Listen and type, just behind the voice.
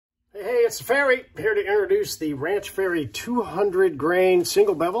it's the Fairy here to introduce the Ranch Fairy 200 grain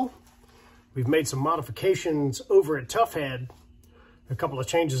single bevel. We've made some modifications over at Toughhead. A couple of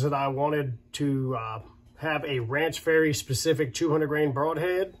changes that I wanted to have a Ranch Fairy specific 200 grain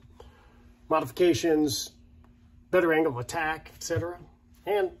broadhead. Modifications, better angle of attack, etc.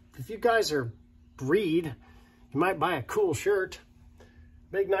 And if you guys are breed, you might buy a cool shirt.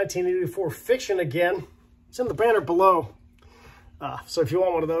 Big 1984 Fiction again. It's in the banner below. So if you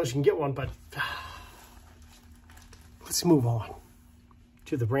want one of those, you can get one, but let's move on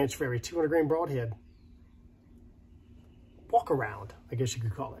to the Ranch Fairy 200 grain broadhead. Walk around, I guess you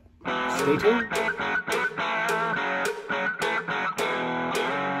could call it. Stay tuned.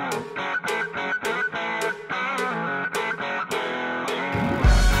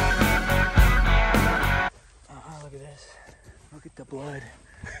 Look at this. Look at the blood.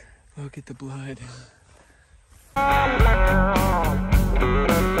 Look at the blood.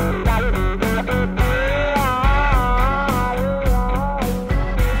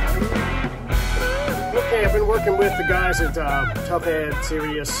 Okay, I've been working with the guys at Toughhead,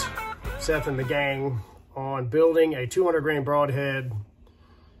 Sirius, Seth and the gang on building a 200 grain broadhead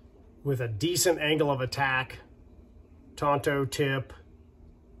with a decent angle of attack, Tonto tip,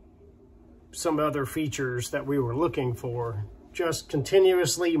 some other features that we were looking for, just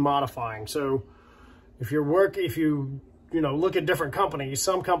continuously modifying. So if you look at different companies,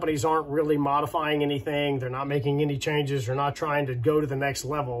 some companies aren't really modifying anything. They're not making any changes. They're not trying to go to the next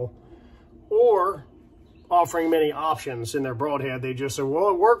level or offering many options in their broadhead. They just say, well,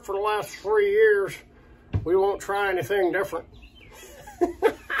 it worked for the last 3 years. We won't try anything different.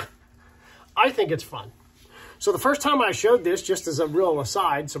 I think it's fun. So the first time I showed this, just as a real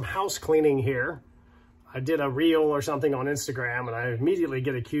aside, some house cleaning here, I did a reel or something on Instagram, and I immediately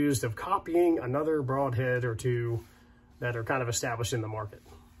get accused of copying another broadhead or two that are kind of established in the market.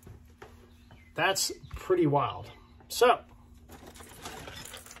 That's pretty wild. So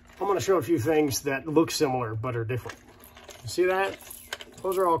I'm going to show a few things that look similar but are different. You see that?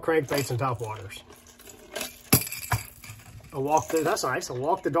 Those are all crankbaits and topwaters. That's nice. A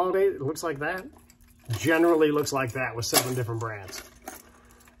walk the dog date, it looks like that. Generally looks like that with 7 different brands.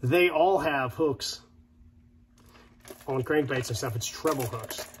 They all have hooks on crankbaits and stuff. It's treble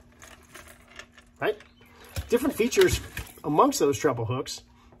hooks, right? Different features amongst those treble hooks.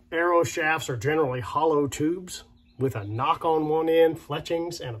 Arrow shafts are generally hollow tubes with a knock on one end,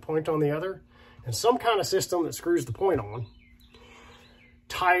 fletchings, and a point on the other, and some kind of system that screws the point on.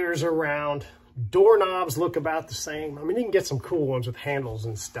 Tires are round. Doorknobs look about the same. I mean, you can get some cool ones with handles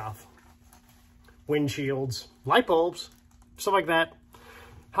and stuff. Windshields, light bulbs, stuff like that.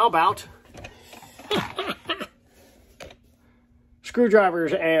 How about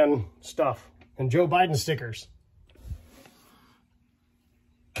screwdrivers and stuff, and Joe Biden stickers?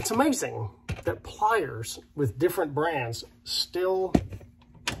 It's amazing that pliers with different brands still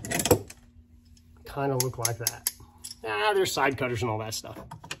kind of look like that. There's side cutters and all that stuff.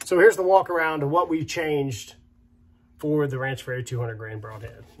 So here's the walk around of what we changed for the Ranch Fairy 200 grain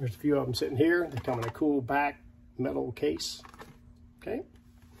broadhead. There's a few of them sitting here. They come in a cool back metal case. Okay.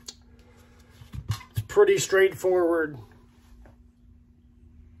 It's pretty straightforward,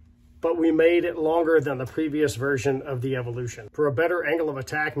 but we made it longer than the previous version of the Evolution. For a better angle of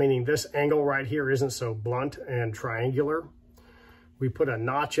attack, meaning this angle right here isn't so blunt and triangular, we put a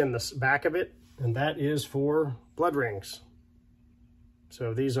notch in the back of it, and that is for blood rings.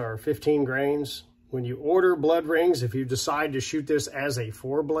 So these are 15 grains. When you order blood rings, if you decide to shoot this as a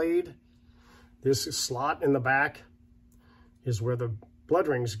 4-blade, this slot in the back is where the blood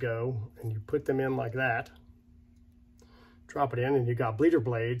rings go, and you put them in like that. Drop it in, and you got bleeder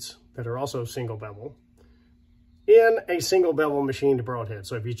blades that are also single bevel in a single bevel machined broadhead.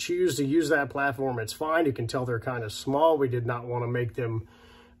 So if you choose to use that platform, it's fine. You can tell they're kind of small. We did not want to make them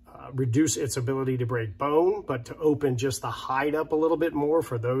reduce its ability to break bone, but to open just the hide up a little bit more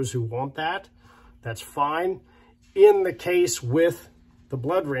for those who want that. That's fine. In the case with the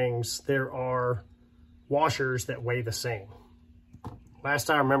blood rings, there are washers that weigh the same. Last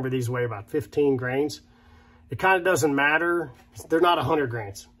time I remember these weigh about 15 grains. It kind of doesn't matter. They're not 100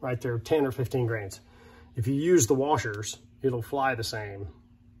 grains, right? They're 10 or 15 grains. If you use the washers, it'll fly the same.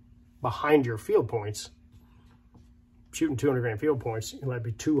 Behind your field points, shooting 200 grain field points, it might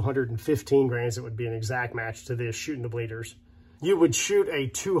be 215 grains. It would be an exact match to this, shooting the bleeders. You would shoot a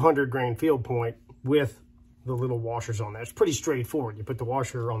 200 grain field point with the little washers on that. It's pretty straightforward. You put the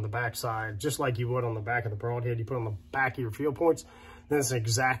washer on the back side, just like you would on the back of the broadhead. You put it on the back of your field points, then it's an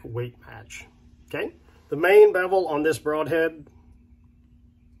exact weight match, okay? The main bevel on this broadhead,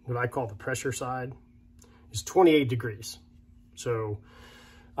 what I call the pressure side, is 28 degrees. So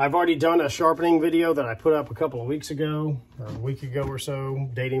I've already done a sharpening video that I put up a couple of weeks ago, or a week ago or so,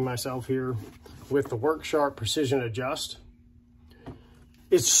 dating myself here, with the Work Sharp Precision Adjust.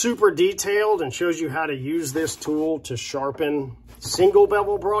 It's super detailed and shows you how to use this tool to sharpen single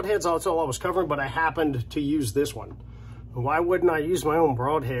bevel broadheads. That's all I was covering, but I happened to use this one. Why wouldn't I use my own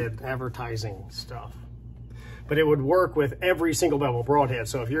broadhead advertising stuff? But it would work with every single bevel broadhead.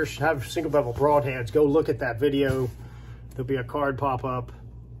 So if you have single bevel broadheads, go look at that video. There'll be a card pop up.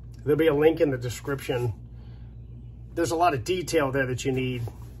 There'll be a link in the description. There's a lot of detail there that you need.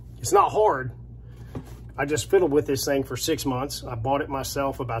 It's not hard. I just fiddled with this thing for 6 months. I bought it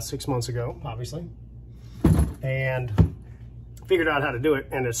myself about 6 months ago, obviously, and figured out how to do it.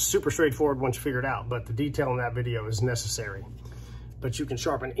 And it's super straightforward once you figure it out, but the detail in that video is necessary. But you can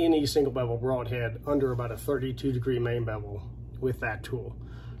sharpen any single bevel broadhead under about a 32-degree main bevel with that tool.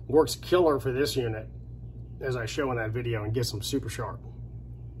 Works killer for this unit, as I show in that video, and gets them super sharp.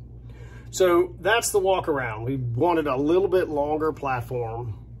 So that's the walk around. We wanted a little bit longer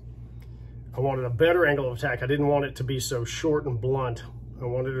platform. I wanted a better angle of attack. I didn't want it to be so short and blunt. I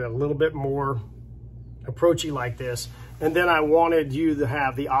wanted it a little bit more approachy like this. And then I wanted you to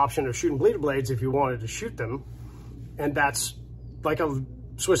have the option of shooting bleeder blades if you wanted to shoot them. And that's like a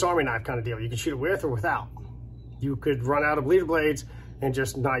Swiss Army knife kind of deal. You can shoot it with or without. You could run out of bleeder blades and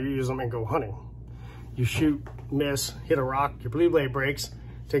just not use them and go hunting. You shoot, miss, hit a rock, your bleeder blade breaks,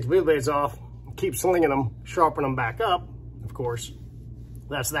 take the bleeder blades off, keep slinging them, sharpen them back up. Of course,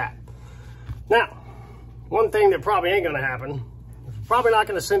 that's that. Now, one thing that probably ain't gonna happen, is probably not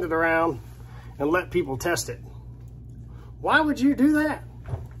gonna send it around and let people test it. Why would you do that?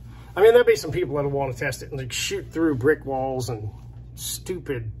 I mean, there'll be some people that will want to test it and like shoot through brick walls and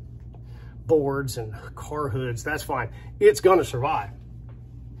stupid boards and car hoods. That's fine. It's gonna survive.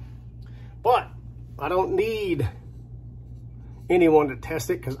 But I don't need anyone to test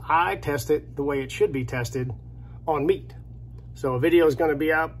it because I test it the way it should be tested on meat. So a video is gonna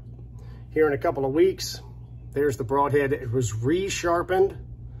be up here in a couple of weeks. There's the broadhead. It was re-sharpened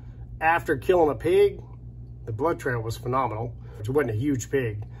after killing a pig. The blood trail was phenomenal. It wasn't a huge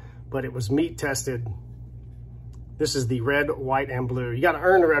pig, but it was meat tested. This is the red, white, and blue. You got to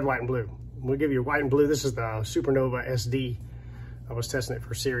earn the red, white, and blue. We'll give you white and blue. This is the Supernova SD. I was testing it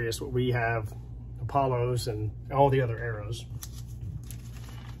for Sirius, but we have Apollos and all the other arrows.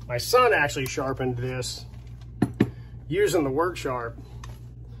 My son actually sharpened this using the Work Sharp,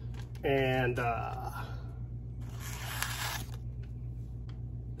 and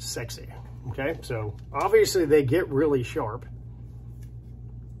sexy. Okay, so obviously they get really sharp.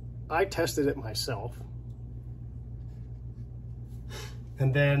 I tested it myself,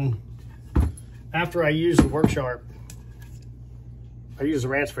 and then after I used the Work Sharp, I used the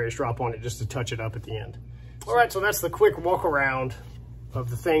Ranch Fairy drop on it just to touch it up at the end. All right, so that's the quick walk around of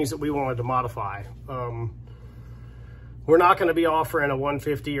the things that we wanted to modify. We're not going to be offering a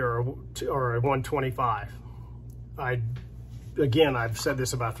 150 or a 125. Again, I've said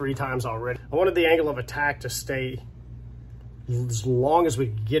this about 3 times already. I wanted the angle of attack to stay as long as we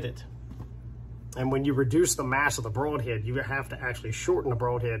could get it. And when you reduce the mass of the broadhead, you have to actually shorten the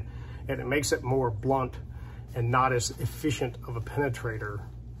broadhead, and it makes it more blunt and not as efficient of a penetrator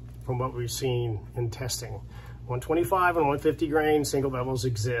from what we've seen in testing. 125 and 150 grain single bevels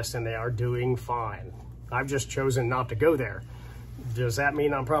exist, and they are doing fine. I've just chosen not to go there. Does that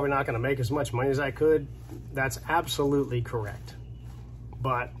mean I'm probably not going to make as much money as I could? That's absolutely correct.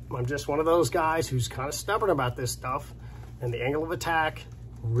 But I'm just one of those guys who's kind of stubborn about this stuff, and the angle of attack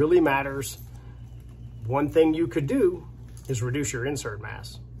really matters. One thing you could do is reduce your insert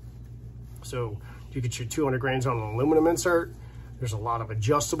mass. So you could shoot 200 grains on an aluminum insert. There's a lot of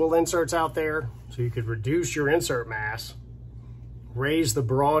adjustable inserts out there, so you could reduce your insert mass, raise the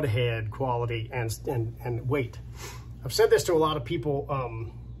broadhead quality and weight. I've said this to a lot of people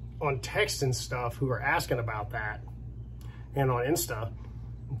on text and stuff who are asking about that, and on Insta.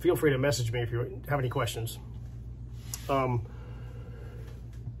 Feel free to message me if you have any questions.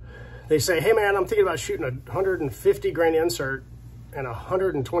 They say, hey man, I'm thinking about shooting a 150 grain insert and a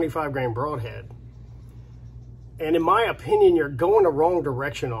 125 grain broadhead. And in my opinion, you're going the wrong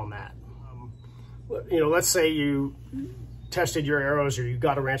direction on that. You know, let's say you tested your arrows or you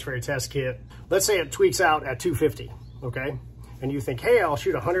got a Ranch Fairy test kit. Let's say it tweaks out at 250, okay? And you think, hey, I'll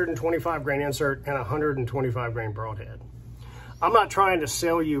shoot a 125 grain insert and a 125 grain broadhead. I'm not trying to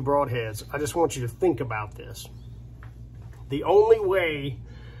sell you broadheads. I just want you to think about this. The only way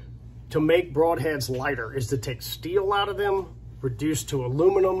to make broadheads lighter is to take steel out of them, reduce to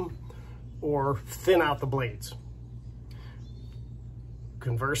aluminum, or thin out the blades.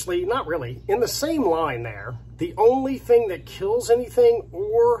 Conversely, not really. In the same line there, The only thing that kills anything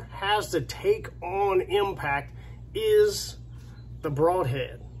or has to take on impact is the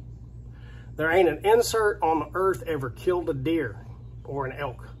broadhead. There ain't an insert on the earth ever killed a deer or an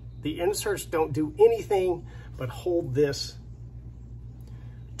elk. The inserts don't do anything but hold this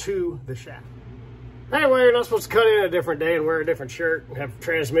to the shaft. Anyway, you're not supposed to cut in a different day and wear a different shirt and have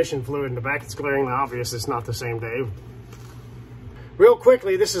transmission fluid in the back. It's glaringly obvious it's not the same day. Real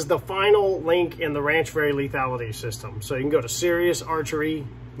quickly, this is the final link in the Ranch Fairy lethality system. So you can go to Serious Archery,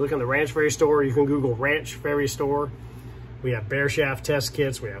 look in the Ranch Fairy store. You can Google Ranch Fairy store. We have bear shaft test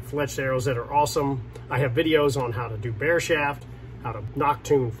kits. We have fletched arrows that are awesome. I have videos on how to do bear shaft, how to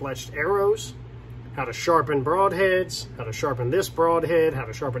noctune fletched arrows, how to sharpen broadheads, how to sharpen this broadhead, how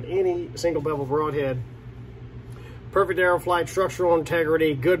to sharpen any single bevel broadhead. Perfect arrow flight, structural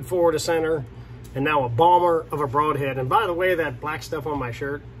integrity, good forward to center, and now a bomber of a broadhead. And by the way, that black stuff on my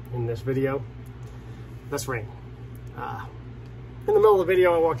shirt in this video, that's rain. In the middle of the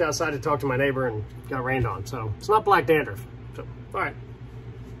video, I walked outside to talk to my neighbor and got rained on. So it's not black dandruff. So, all right,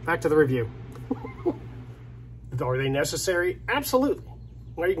 back to the review. Are they necessary? Absolutely.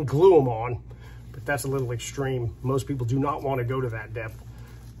 Well, you can glue them on, but that's a little extreme. Most people do not want to go to that depth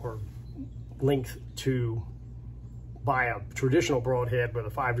or length to buy a traditional broadhead with a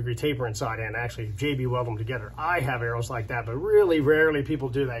 5-degree taper inside and actually JB weld them together. I have arrows like that, but really rarely people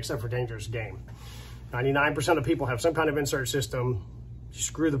do that except for dangerous game. 99% of people have some kind of insert system, you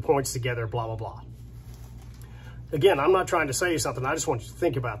screw the points together, blah, blah, blah. Again, I'm not trying to say something, I just want you to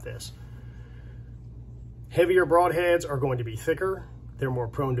think about this. Heavier broadheads are going to be thicker. They're more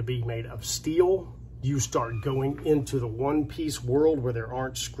prone to be made of steel. You start going into the one-piece world where there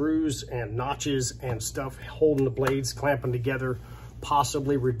aren't screws and notches and stuff holding the blades, clamping together,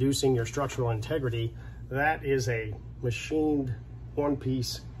 possibly reducing your structural integrity. That is a machined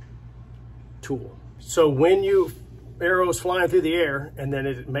one-piece tool. So when you arrows flying through the air and then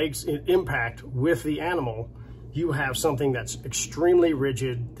it makes an impact with the animal, you have something that's extremely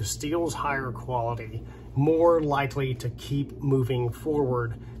rigid, the steel's higher quality, more likely to keep moving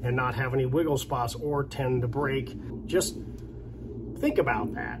forward and not have any wiggle spots or tend to break. Just think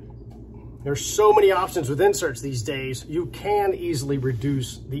about that. There's so many options with inserts these days. You can easily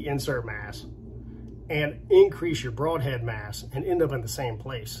reduce the insert mass and increase your broadhead mass and end up in the same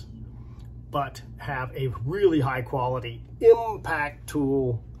place, but have a really high quality impact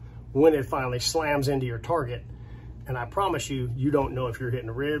tool when it finally slams into your target. And I promise you, you don't know if you're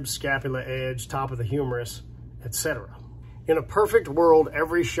hitting ribs, scapula edge, top of the humerus, etc. In a perfect world,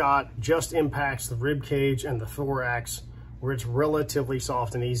 every shot just impacts the rib cage and the thorax, where it's relatively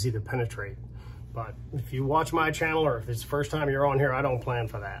soft and easy to penetrate. But if you watch my channel, or if it's the first time you're on here, I don't plan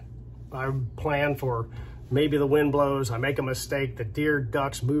for that. I plan for maybe the wind blows, I make a mistake, the deer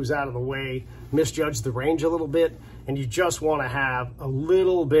ducks, moves out of the way, misjudge the range a little bit, and you just want to have a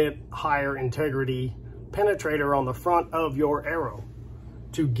little bit higher integrity penetrator on the front of your arrow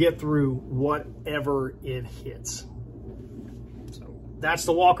to get through whatever it hits. So that's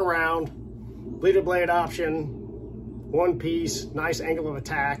the walk around, bleeded blade option, one piece, nice angle of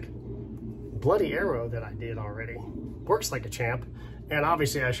attack, bloody arrow that I did already. Works like a champ. And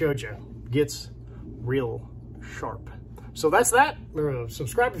obviously I showed you, gets real sharp. So that's that.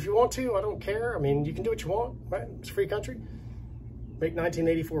 Subscribe if you want to, I don't care. I mean, you can do what you want, right? It's a free country. Make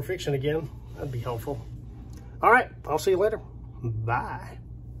 1984 fiction again, that'd be helpful. All right, I'll see you later. Bye.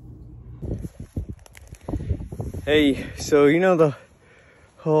 Hey, so you know the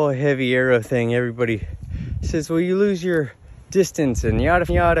whole heavy arrow thing, everybody says, well, you lose your distance and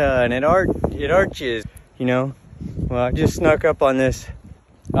yada yada, and it arches, you know. Well, I just snuck up on this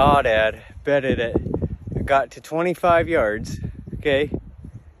odd ad, betted it, got to 25 yards, okay,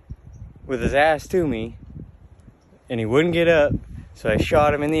 with his ass to me, and he wouldn't get up, so I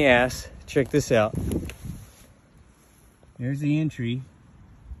shot him in the ass. Check this out. There's the entry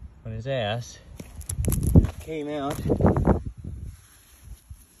on his ass. Came out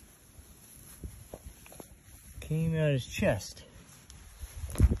his chest.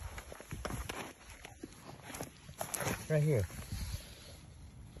 Right here.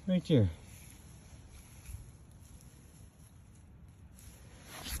 Right here.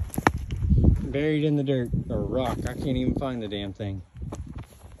 Buried in the dirt or rock. I can't even find the damn thing.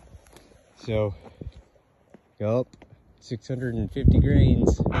 So, yup, 650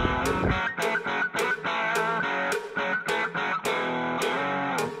 grains.